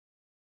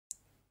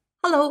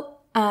Hello,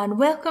 and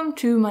welcome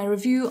to my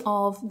review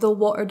of The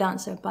Water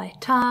Dancer by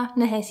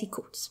Ta-Nehisi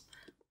Coates.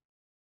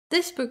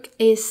 This book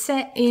is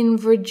set in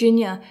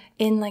Virginia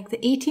in the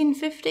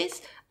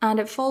 1850s, and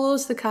it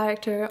follows the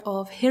character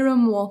of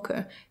Hiram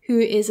Walker, who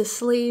is a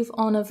slave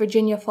on a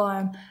Virginia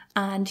farm,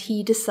 and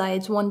he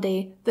decides one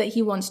day that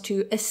he wants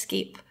to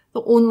escape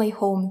the only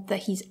home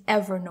that he's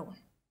ever known.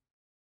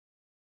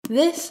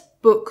 This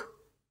book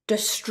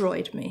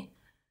destroyed me.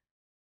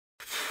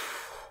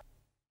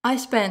 I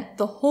spent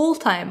the whole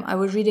time I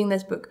was reading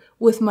this book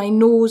with my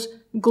nose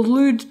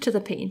glued to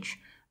the page.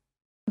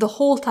 The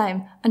whole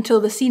time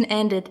until the scene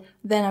ended,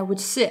 then I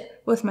would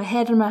sit with my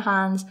head in my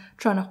hands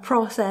trying to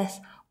process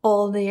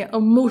all the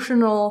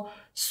emotional,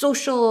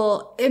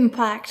 social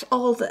impact,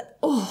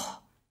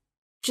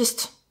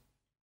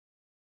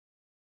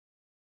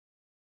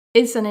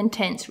 it's an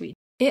intense read.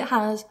 It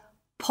has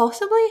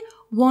possibly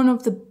one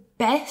of the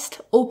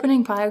best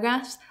opening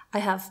paragraphs I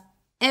have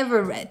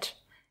ever read.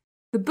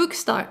 The book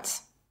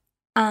starts,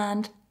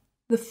 and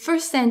the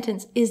first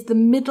sentence is the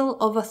middle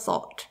of a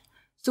thought.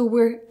 So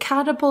we're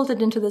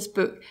catapulted into this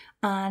book,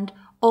 and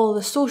all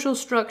the social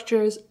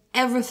structures,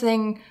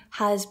 everything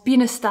has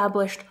been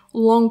established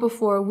long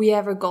before we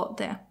ever got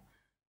there.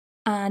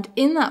 And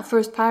in that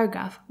first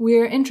paragraph,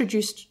 we're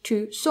introduced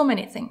to so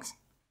many things.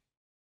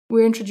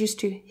 We're introduced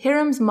to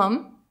Hiram's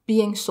mum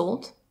being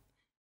sold.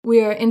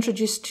 We are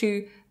introduced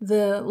to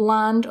the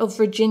land of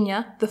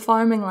Virginia, the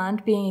farming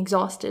land, being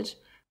exhausted.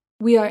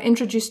 We are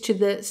introduced to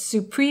the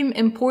supreme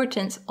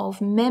importance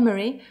of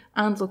memory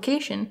and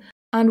location,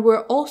 and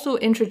we're also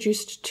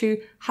introduced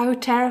to how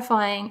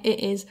terrifying it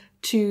is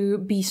to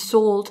be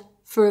sold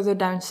further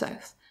down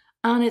south.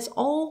 And it's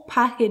all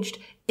packaged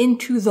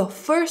into the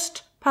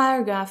first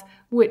paragraph,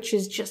 which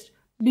is just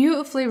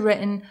beautifully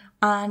written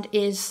and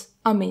is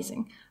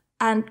amazing.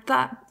 And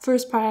that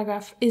first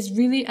paragraph is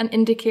really an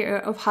indicator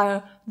of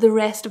how the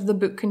rest of the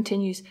book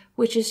continues,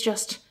 which is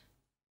just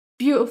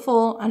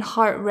beautiful and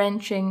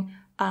heart-wrenching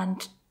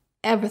and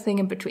everything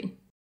in between.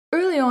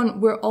 Early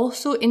on, we're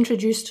also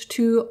introduced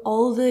to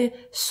all the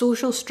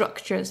social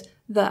structures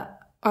that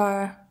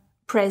are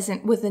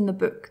present within the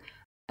book.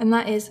 And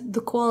that is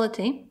the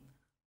quality,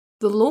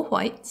 the low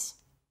whites,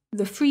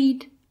 the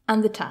freed,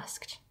 and the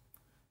tasked.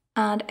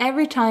 And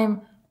every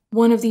time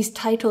one of these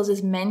titles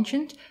is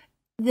mentioned,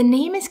 the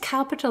name is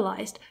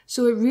capitalized,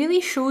 so it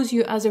really shows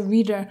you as a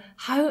reader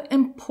how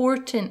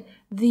important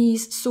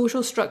these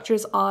social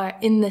structures are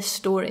in this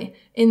story,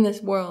 in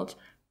this world,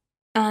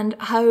 and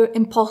how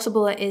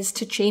impossible it is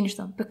to change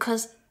them,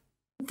 because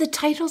the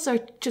titles are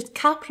just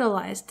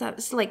capitalized.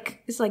 It's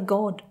like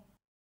God.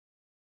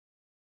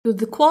 So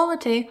the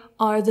quality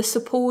are the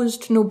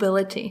supposed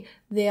nobility.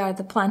 They are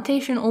the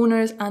plantation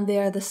owners and they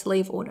are the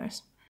slave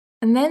owners.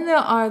 And then there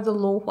are the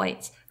low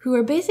whites, who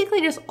are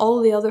basically just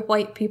all the other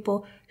white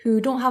people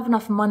who don't have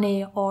enough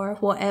money or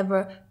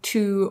whatever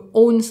to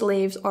own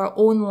slaves or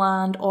own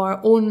land or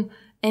own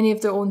any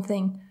of their own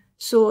thing.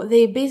 So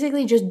they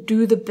basically just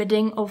do the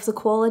bidding of the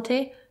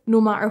quality,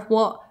 no matter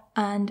what,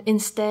 and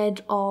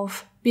instead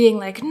of being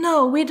like,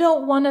 no, we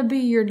don't want to be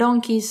your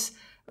donkeys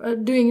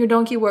doing your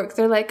donkey work,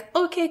 they're like,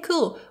 okay,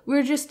 cool,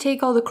 we'll just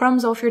take all the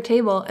crumbs off your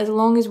table as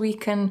long as we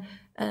can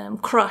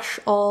crush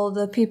all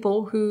the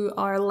people who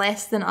are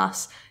less than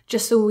us,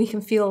 just so we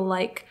can feel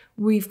like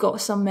we've got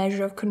some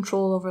measure of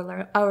control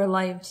over our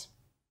lives.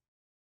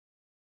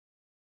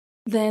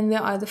 Then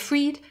there are the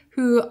freed,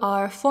 who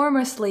are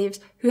former slaves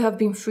who have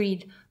been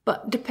freed,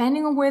 but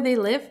depending on where they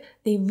live,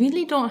 they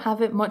really don't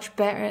have it much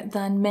better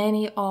than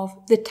many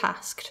of the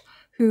tasked,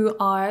 who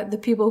are the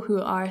people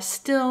who are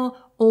still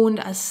owned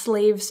as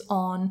slaves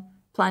on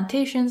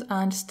plantations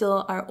and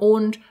still are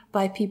owned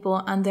by people,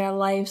 and their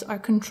lives are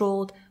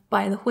controlled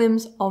by the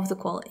whims of the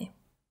quality.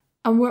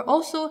 And we're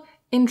also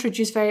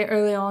introduced very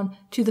early on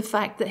to the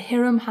fact that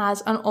Hiram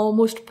has an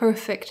almost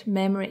perfect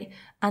memory,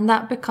 and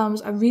that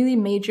becomes a really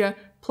major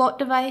plot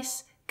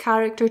device,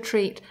 character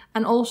trait,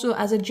 and also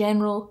as a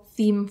general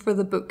theme for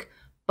the book.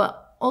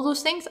 But all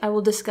those things I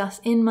will discuss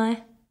in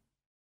my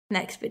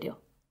next video.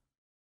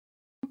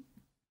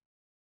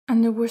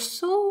 And there were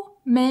so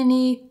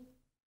many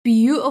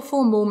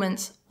beautiful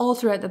moments all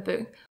throughout the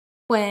book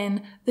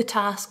when the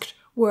tasked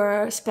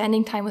were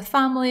spending time with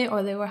family,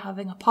 or they were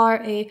having a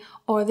party,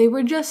 or they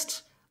were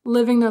just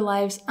living their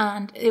lives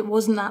and it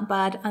wasn't that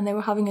bad and they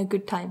were having a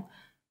good time.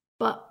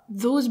 But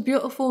those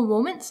beautiful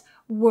moments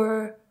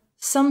were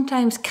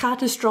sometimes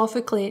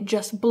catastrophically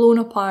just blown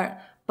apart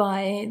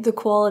by the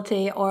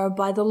quality or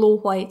by the low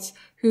whites,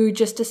 who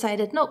just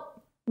decided, nope,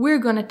 we're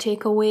going to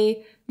take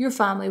away your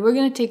family, we're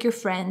going to take your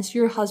friends,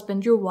 your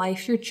husband, your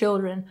wife, your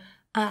children.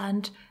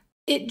 And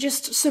it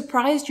just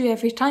surprised you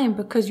every time,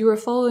 because you were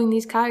following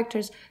these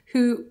characters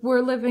who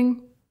were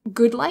living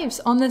good lives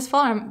on this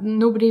farm.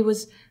 Nobody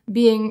was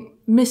being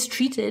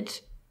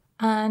mistreated,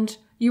 and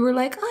you were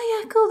like,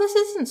 oh yeah, cool, this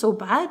isn't so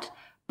bad.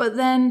 But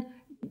then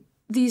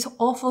these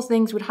awful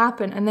things would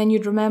happen, and then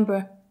you'd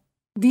remember,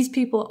 these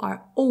people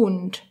are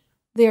owned.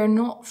 They are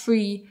not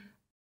free.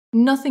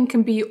 Nothing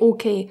can be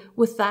okay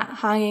with that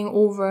hanging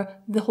over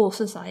the whole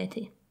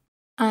society.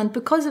 And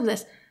because of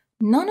this,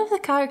 none of the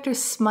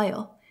characters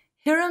smile.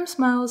 Hiram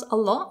smiles a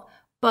lot,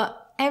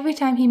 but every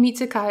time he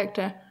meets a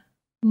character,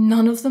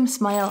 none of them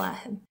smile at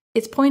him.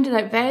 It's pointed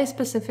out very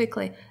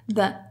specifically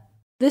that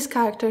this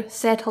character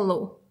said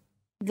hello.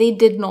 They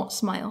did not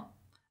smile.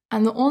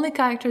 And the only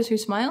characters who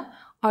smile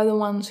are the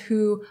ones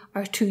who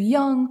are too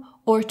young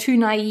or too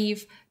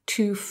naive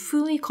to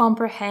fully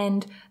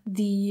comprehend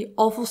the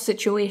awful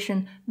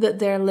situation that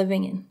they're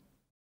living in.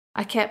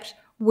 I kept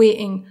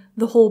waiting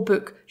the whole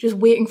book, just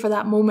waiting for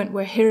that moment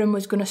where Hiram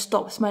was going to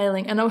stop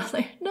smiling, and I was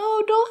like,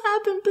 no, don't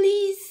happen,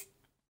 please.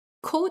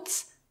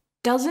 Coates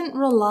doesn't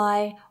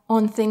rely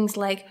on things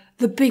like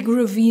the big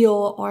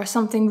reveal or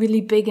something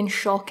really big and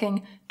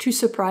shocking to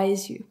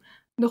surprise you.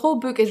 The whole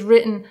book is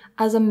written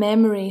as a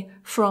memory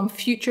from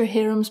future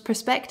Hiram's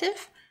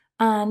perspective,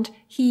 and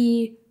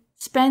he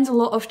spends a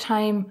lot of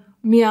time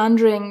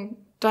meandering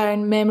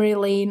down memory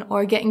lane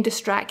or getting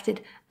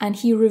distracted, and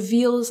he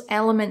reveals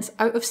elements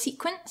out of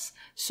sequence.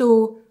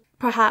 So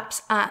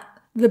perhaps at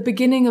the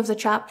beginning of the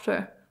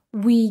chapter,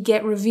 we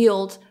get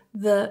revealed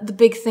the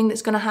big thing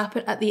that's going to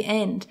happen at the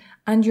end,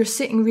 and you're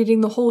sitting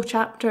reading the whole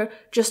chapter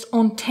just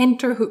on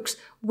tenterhooks,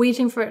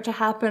 waiting for it to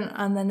happen,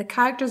 and then the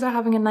characters are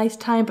having a nice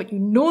time, but you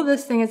know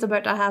this thing is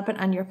about to happen,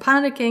 and you're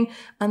panicking,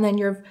 and then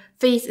your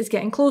face is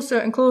getting closer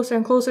and closer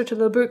and closer to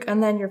the book,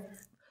 and then you're...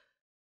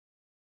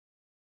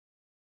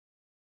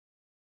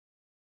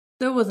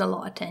 There was a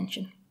lot of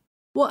tension.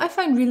 What I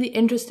found really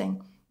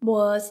interesting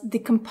was the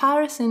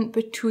comparison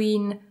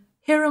between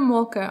Hiram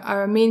Walker,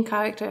 our main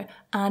character,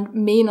 and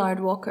Maynard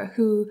Walker,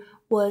 who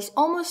was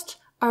almost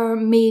our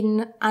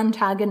main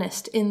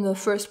antagonist in the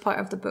first part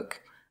of the book.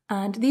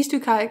 And these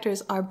two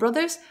characters are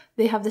brothers.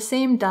 They have the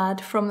same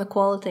dad from The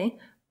Quality,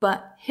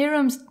 but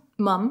Hiram's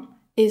mum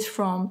is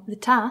from The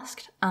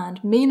Tasked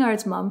and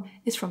Maynard's mum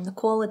is from The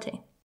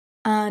Quality.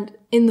 And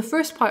in the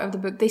first part of the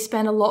book, they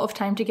spend a lot of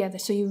time together,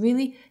 so you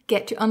really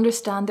get to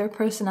understand their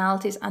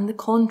personalities and the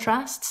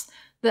contrasts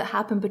that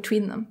happen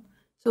between them.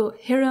 So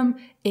Hiram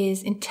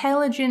is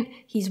intelligent,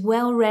 he's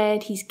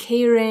well-read, he's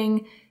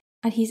caring,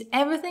 and he's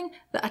everything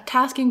that a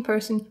tasking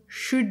person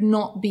should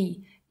not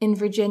be in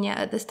Virginia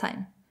at this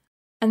time.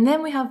 And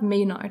then we have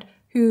Maynard,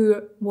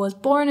 who was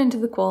born into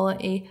The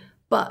Quality,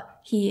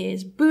 but he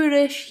is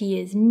boorish, he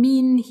is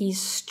mean,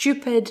 he's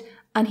stupid,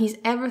 and he's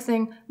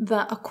everything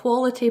that a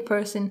quality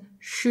person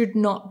should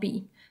not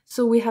be.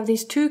 So we have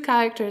these two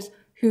characters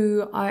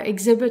who are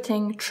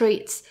exhibiting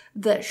traits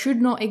that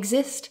should not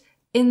exist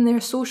in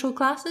their social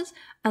classes,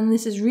 and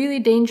this is really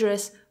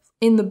dangerous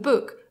in the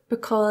book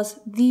because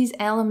these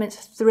elements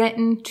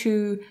threaten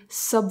to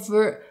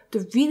subvert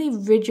the really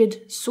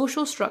rigid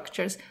social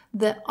structures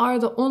that are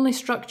the only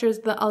structures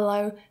that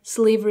allow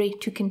slavery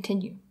to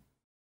continue.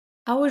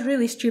 I was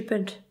really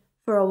stupid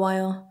for a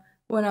while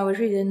when I was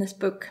reading this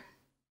book.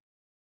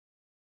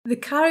 The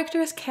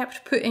characters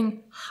kept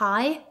putting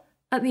hi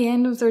at the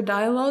end of their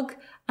dialogue,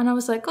 and I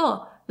was like,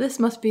 oh, this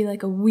must be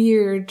like a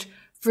weird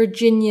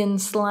Virginian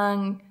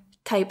slang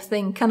type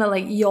thing, kind of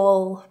like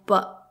y'all,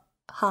 but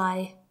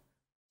hi.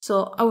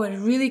 So I was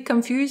really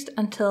confused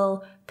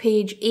until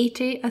page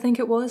 80, I think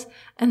it was,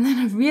 and then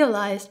I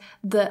realised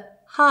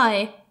that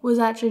hi was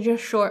actually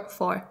just short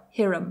for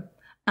Hiram,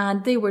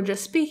 and they were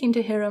just speaking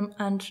to Hiram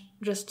and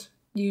just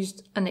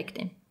used a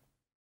nickname.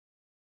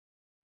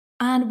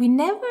 And we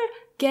never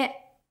get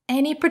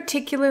any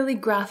particularly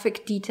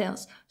graphic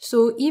details.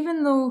 So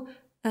even though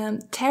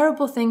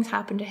terrible things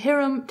happen to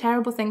Hiram,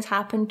 terrible things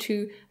happen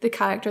to the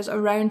characters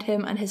around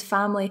him and his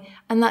family,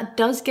 and that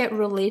does get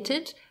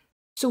related.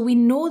 So we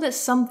know that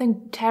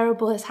something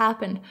terrible has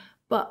happened,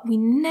 but we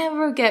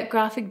never get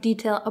graphic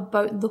detail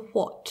about the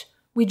what.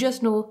 We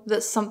just know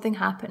that something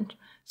happened.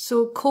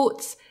 So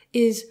Coates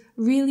is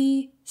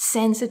really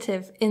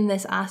sensitive in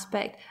this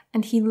aspect,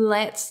 and he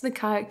lets the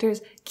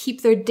characters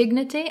keep their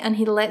dignity and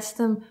he lets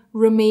them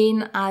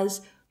remain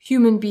as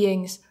human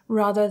beings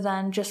rather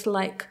than just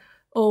like,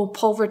 oh,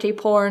 poverty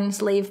porn,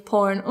 slave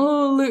porn,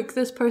 oh, look,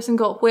 this person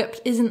got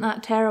whipped, isn't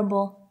that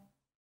terrible?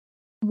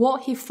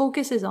 What he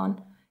focuses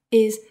on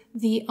is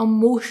the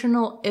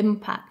emotional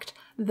impact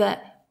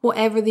that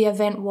whatever the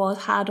event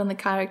was had on the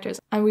characters,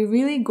 and we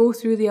really go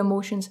through the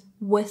emotions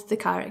with the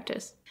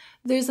characters.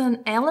 There's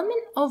an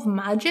element of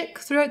magic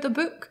throughout the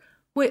book,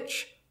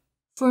 which,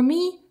 for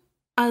me,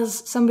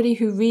 as somebody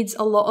who reads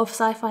a lot of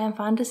sci-fi and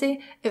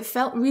fantasy, it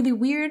felt really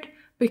weird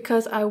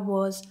because I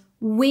was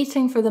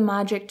waiting for the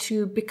magic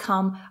to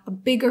become a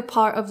bigger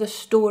part of the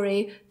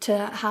story,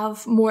 to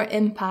have more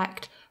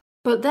impact.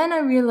 But then I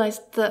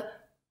realised that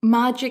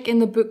magic in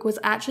the book was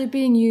actually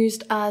being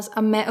used as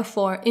a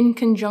metaphor in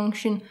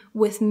conjunction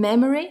with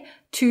memory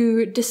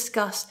to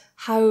discuss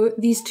how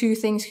these two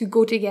things could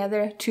go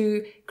together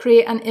to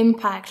create an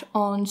impact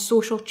on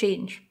social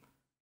change.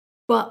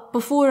 But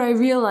before I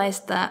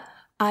realised that,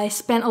 I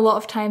spent a lot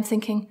of time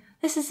thinking,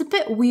 this is a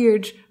bit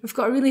weird. We've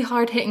got a really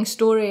hard-hitting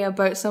story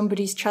about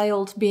somebody's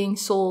child being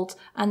sold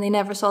and they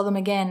never saw them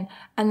again.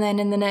 And then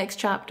in the next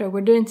chapter,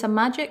 we're doing some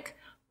magic.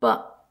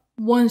 But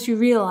once you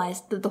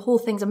realise that the whole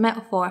thing's a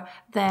metaphor,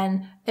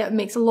 then it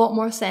makes a lot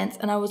more sense,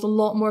 and I was a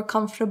lot more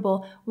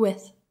comfortable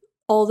with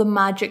all the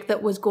magic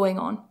that was going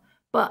on.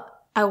 But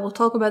I will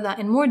talk about that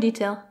in more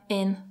detail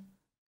in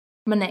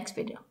my next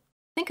video.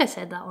 I think I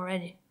said that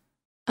already.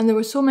 And there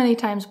were so many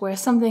times where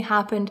something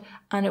happened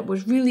and it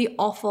was really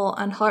awful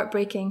and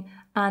heartbreaking,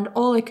 and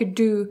all I could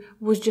do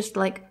was just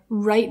like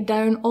write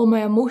down all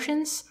my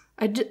emotions.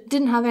 I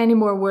didn't have any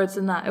more words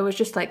than that. It was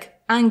just like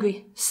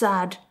angry,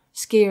 sad,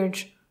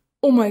 scared,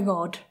 oh my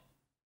god.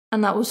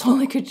 And that was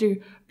all I could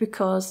do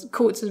because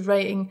Coates'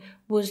 writing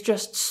was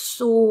just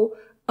so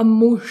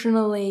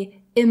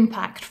emotionally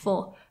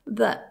impactful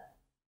that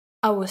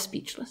I was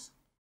speechless.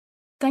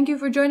 Thank you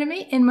for joining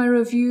me in my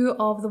review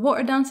of The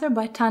Water Dancer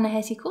by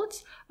Ta-Nehisi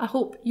Coates. I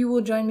hope you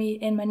will join me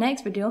in my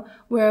next video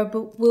where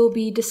we'll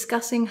be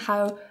discussing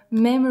how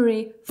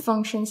memory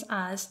functions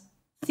as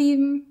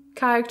theme,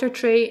 character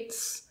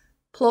traits,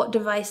 plot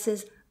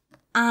devices,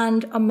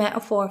 and a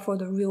metaphor for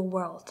the real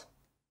world.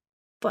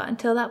 But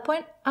until that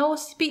point, I will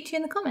speak to you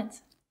in the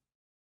comments.